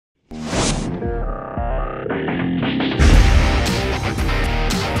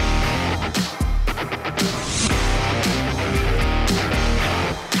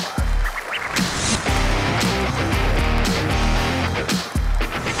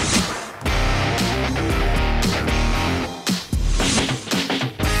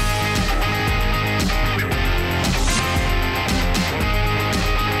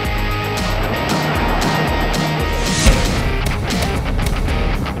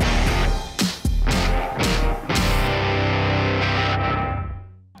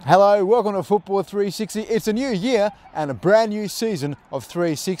Hello, welcome to Football 360. It's a new year and a brand new season of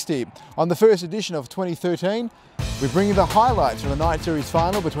 360. On the first edition of 2013, we bring you the highlights from the night series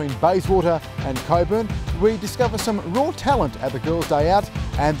final between Bayswater and Cockburn. We discover some raw talent at the Girls Day Out,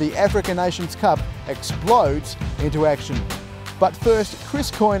 and the African Nations Cup explodes into action. But first,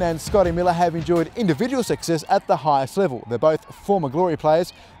 Coyne and Scotty Miller have enjoyed individual success at the highest level. They're both former Glory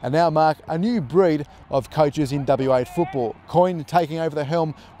players and now mark a new breed of coaches in W8 football. Coyne taking over the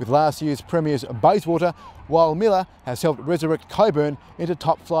helm with last year's premiers Bayswater, while Miller has helped resurrect Cockburn into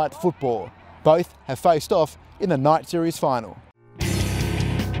top flight football. Both have faced off in the night series final.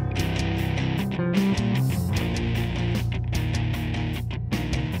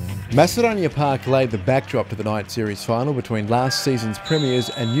 Macedonia Park laid the backdrop to the night series final between last season's premiers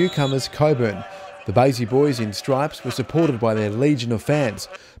and newcomers Cockburn. The Baysy boys in stripes were supported by their legion of fans,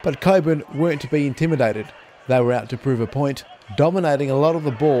 but Cockburn weren't to be intimidated. They were out to prove a point, dominating a lot of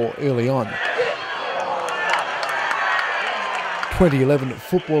the ball early on. 2011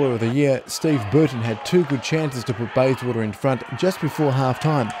 Footballer of the Year Steve Burton had two good chances to put Bayswater in front just before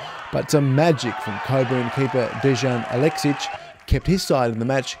half-time, but some magic from Cockburn keeper Dejan Aleksic kept his side in the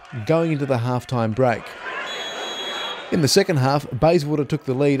match going into the half-time break. In the second half, Bayswater took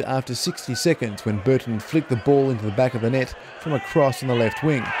the lead after 60 seconds when Burton flicked the ball into the back of the net from a cross on the left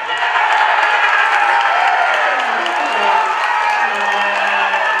wing.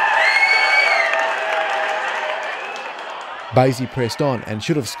 Baysy pressed on and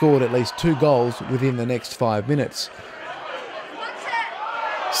should have scored at least 2 goals within the next 5 minutes.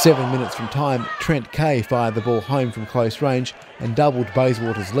 7 minutes from time, Trent Kay fired the ball home from close range and doubled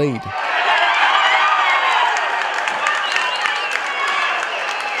Bayswater's lead.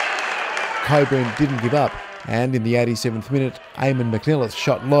 Cockburn didn't give up, and in the 87th minute, Eamon McNellis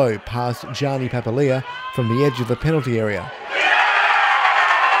shot low past Gianni Papalia from the edge of the penalty area.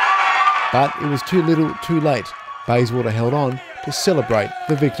 But it was too little, too late. Bayswater held on to celebrate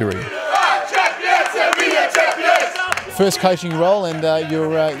the victory. First coaching role, and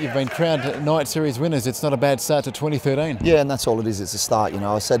you've been crowned night series winners. It's not a bad start to 2013. Yeah, and that's all it is. It's a start. You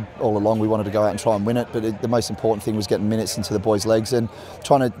know, I said all along we wanted to go out and try and win it, but the most important thing was getting minutes into the boys' legs and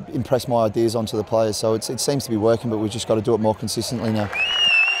trying to impress my ideas onto the players. So it seems to be working, but we've just got to do it more consistently now.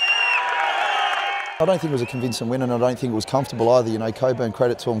 I don't think it was a convincing win, and I don't think it was comfortable either. You know, Cockburn,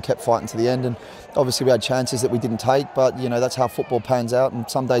 credit to them, kept fighting to the end, and obviously we had chances that we didn't take, but you know, that's how football pans out, and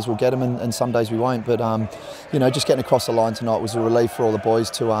some days we'll get them and some days we won't. But you know, just getting across the line tonight was a relief for all the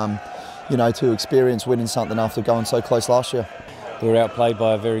boys to you know, to experience winning something after going so close last year. We were outplayed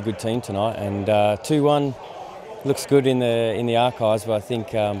by a very good team tonight, and 2-1 looks good in the archives, but I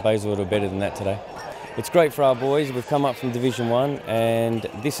think Bayswater were better than that today. It's great for our boys. We've come up from Division 1, and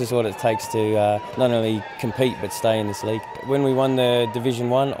this is what it takes to not only compete but stay in this league. When we won the Division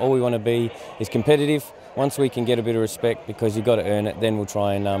 1, all we want to be is competitive. Once we can get a bit of respect, because you've got to earn it, then we'll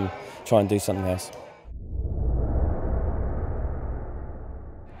try and do something else.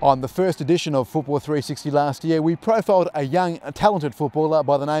 On the first edition of Football 360 last year, we profiled a young, talented footballer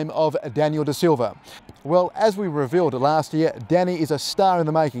by the name of Daniel Da Silva. Well, as we revealed last year, Danny is a star in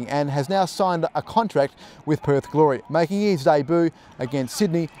the making and has now signed a contract with Perth Glory, making his debut against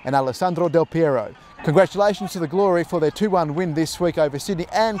Sydney and Alessandro Del Piero. Congratulations to the Glory for their 2-1 win this week over Sydney,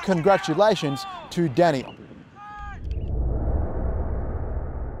 and congratulations to Danny.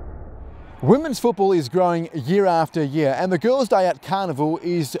 Women's football is growing year after year, and the Girls Day Out Carnival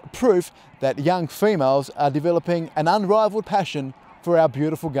is proof that young females are developing an unrivaled passion for our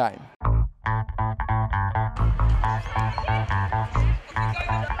beautiful game.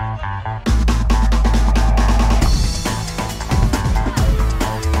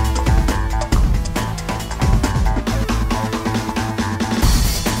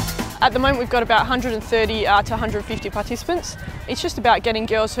 At the moment we've got about 130 to 150 participants. It's just about getting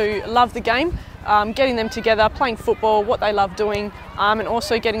girls who love the game, getting them together, playing football, what they love doing, and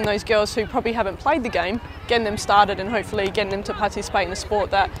also getting those girls who probably haven't played the game, getting them started and hopefully getting them to participate in a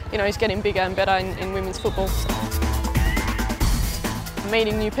sport that, you know, is getting bigger and better in women's football.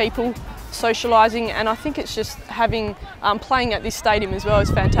 Meeting new people, socialising, and I think it's just having playing at this stadium as well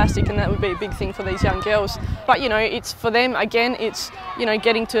is fantastic, and that would be a big thing for these young girls. But you know, it's for them again, it's, you know,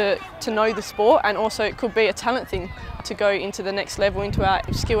 getting to know the sport, and also it could be a talent thing to go into the next level, into our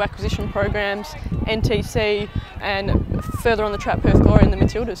skill acquisition programs, NTC, and further on the track, Perth Glory and the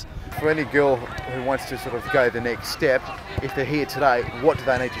Matildas. For any girl who wants to sort of go the next step, if they're here today, what do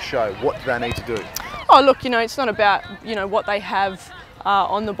they need to show? What do they need to do? Oh look, you know, it's not about, you know, what they have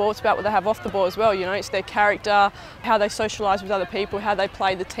on the ball, it's about what they have off the ball as well. You know, it's their character, how they socialise with other people, how they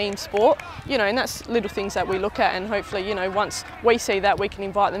play the team sport. You know, and that's little things that we look at, and hopefully, you know, once we see that, we can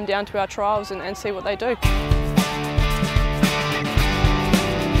invite them down to our trials and see what they do.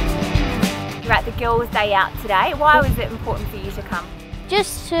 You're at the Girls Day Out today. Why was it important for you to come?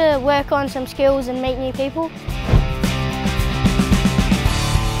 Just to work on some skills and meet new people.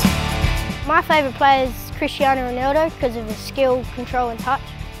 My favourite player is Cristiano Ronaldo because of his skill, control and touch.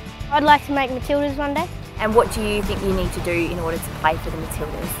 I'd like to make Matildas one day. And what do you think you need to do in order to play for the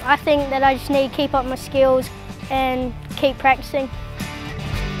Matildas? I think that I just need to keep up my skills and keep practising.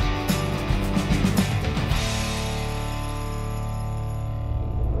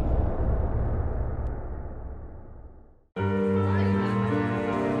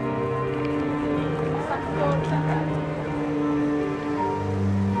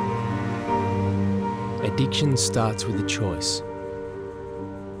 Addiction starts with a choice.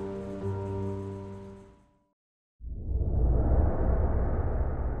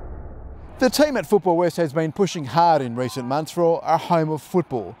 The team at Football West has been pushing hard in recent months for a home of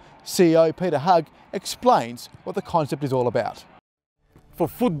football. CEO Peter Hugg explains what the concept is all about. For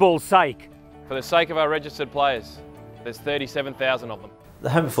football's sake. For the sake of our registered players. There's 37,000 of them.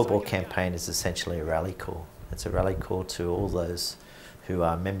 The Home of Football campaign is essentially a rally call. It's a rally call to all those who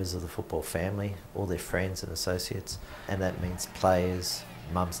are members of the football family, all their friends and associates, and that means players,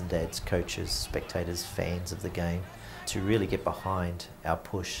 mums and dads, coaches, spectators, fans of the game, to really get behind our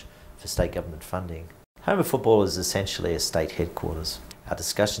push for state government funding. Home of Football is essentially a state headquarters. Our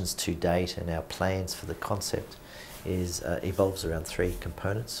discussions to date and our plans for the concept evolves around three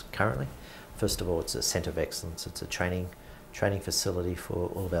components currently. First of all, it's a centre of excellence. It's a training facility for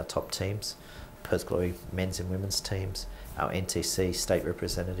all of our top teams, Perth Glory men's and women's teams, our NTC state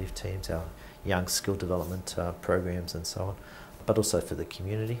representative teams, our young skill development programs and so on, but also for the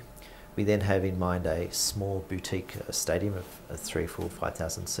community. We then have in mind a small boutique stadium of 3, 4,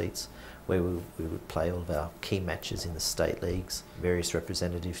 5,000 seats where we would play all of our key matches in the state leagues, various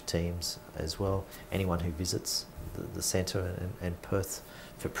representative teams as well, anyone who visits the centre and Perth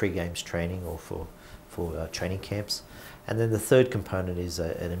for pre-games training or for training camps. And then the third component is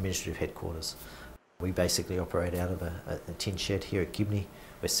an administrative headquarters. We basically operate out of a tin shed here at Gibney.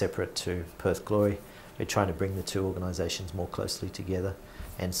 We're separate to Perth Glory. We're trying to bring the two organisations more closely together,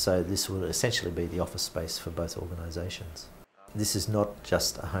 and so this will essentially be the office space for both organisations. This is not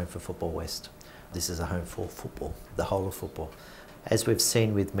just a home for Football West. This is a home for football, the whole of football. As we've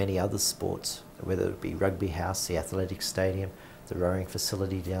seen with many other sports, whether it be Rugby House, the athletic stadium, the rowing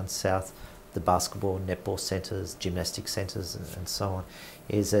facility down south, the basketball, netball centres, gymnastic centres and so on,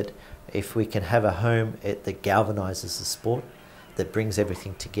 is that if we can have a home that galvanises the sport, that brings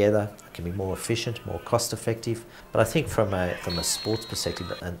everything together, it can be more efficient, more cost effective. But I think from a sports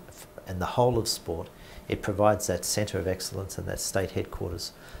perspective and the whole of sport, it provides that centre of excellence and that state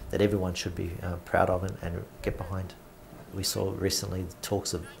headquarters that everyone should be proud of and get behind. We saw recently the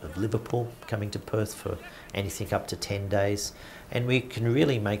talks of Liverpool coming to Perth for anything up to 10 days, and we can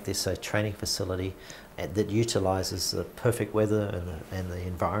really make this a training facility that utilises the perfect weather and the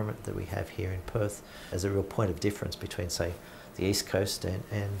environment that we have here in Perth as a real point of difference between, say, the East Coast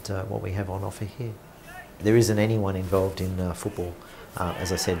and what we have on offer here. There isn't anyone involved in football,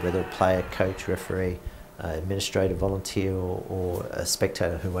 as I said, whether a player, coach, referee, administrator, volunteer or a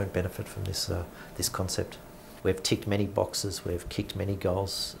spectator who won't benefit from this concept. We've ticked many boxes, we've kicked many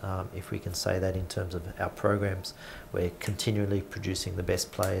goals, if we can say that in terms of our programs. We're continually producing the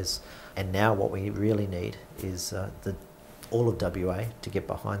best players, and now what we really need is all of WA to get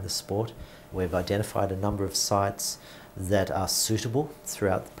behind the sport. We've identified a number of sites that are suitable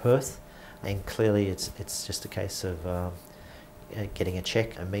throughout Perth, and clearly it's just a case of getting a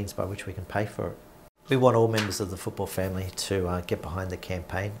cheque, a means by which we can pay for it. We want all members of the football family to get behind the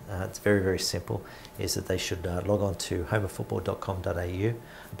campaign. It's very, very simple, is that they should log on to homeoffootball.com.au.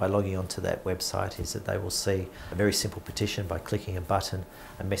 By logging on to that website is that they will see a very simple petition. By clicking a button,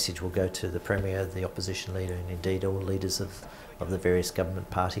 a message will go to the Premier, the opposition leader and indeed all leaders of the various government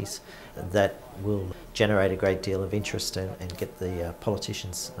parties. That will generate a great deal of interest and get the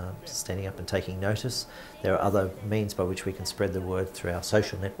politicians standing up and taking notice. There are other means by which we can spread the word through our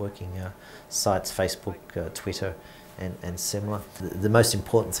social networking sites, Facebook, Twitter and similar. The most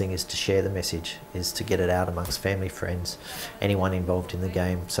important thing is to share the message, is to get it out amongst family, friends, anyone involved in the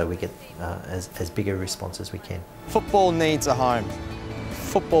game, so we get as big a response as we can. Football needs a home.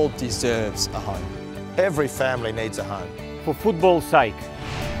 Football deserves a home. Every family needs a home. For football's sake.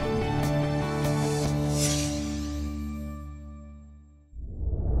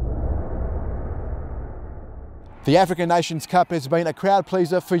 The African Nations Cup has been a crowd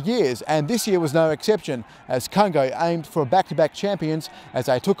pleaser for years, and this year was no exception, as Congo aimed for back-to-back champions as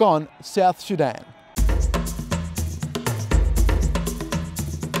they took on South Sudan.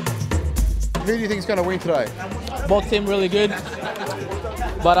 Who do you think is going to win today? Both teams really good,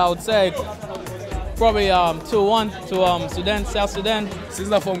 but I would say probably 2-1 to Sudan, South Sudan. Since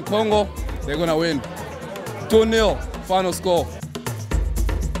they're from Congo, they're going to win. 2-0, final score.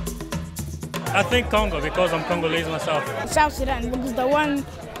 I think Congo, because I'm Congolese myself. South Sudan, because they won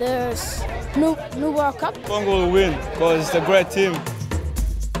the new World Cup. Congo will win, because it's a great team.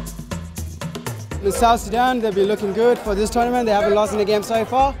 The South Sudan, they've been looking good for this tournament. They haven't lost in a game so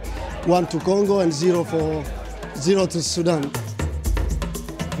far. 1 to Congo and 0 to Sudan.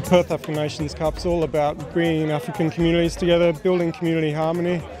 The Perth African Nations Cup is all about bringing African communities together, building community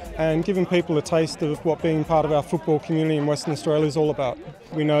harmony, and giving people a taste of what being part of our football community in Western Australia is all about.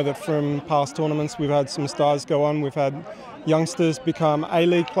 We know that from past tournaments we've had some stars go on, we've had youngsters become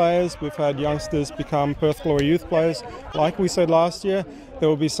A-League players, we've had youngsters become Perth Glory youth players. Like we said last year, there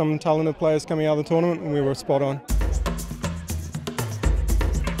will be some talented players coming out of the tournament, and we were spot on.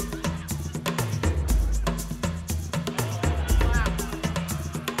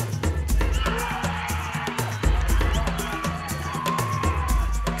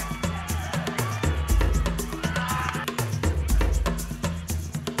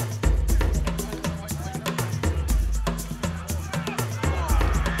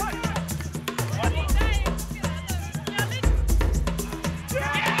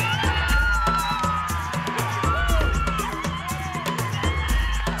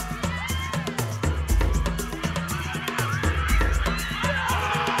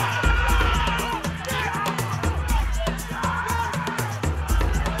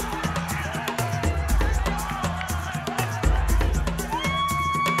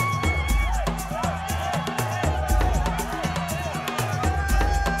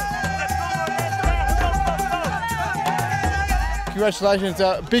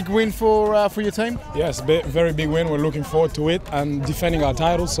 Congratulations, big win for your team? Yes, very big win. We're looking forward to it and defending our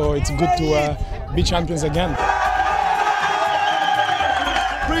title, so it's good to be champions again.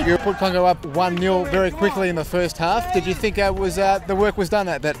 You put Congo up 1-0 very quickly in the first half. Did you think the work was done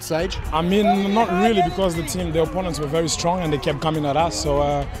at that stage? I mean, not really, because the opponents were very strong and they kept coming at us,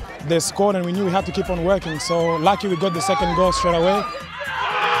 so they scored and we knew we had to keep on working. So lucky we got the second goal straight away.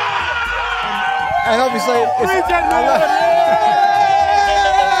 And obviously,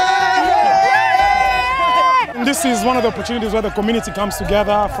 this is one of the opportunities where the community comes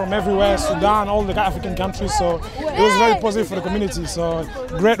together from everywhere, Sudan, all the African countries, so it was very positive for the community, so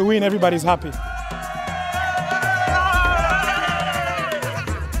great win, everybody's happy.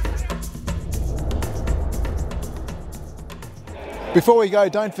 Before we go,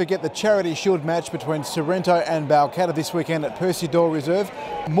 don't forget the Charity Shield match between Sorrento and Balcatta this weekend at Percy Door Reserve.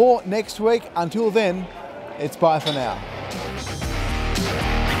 More next week. Until then, it's bye for now.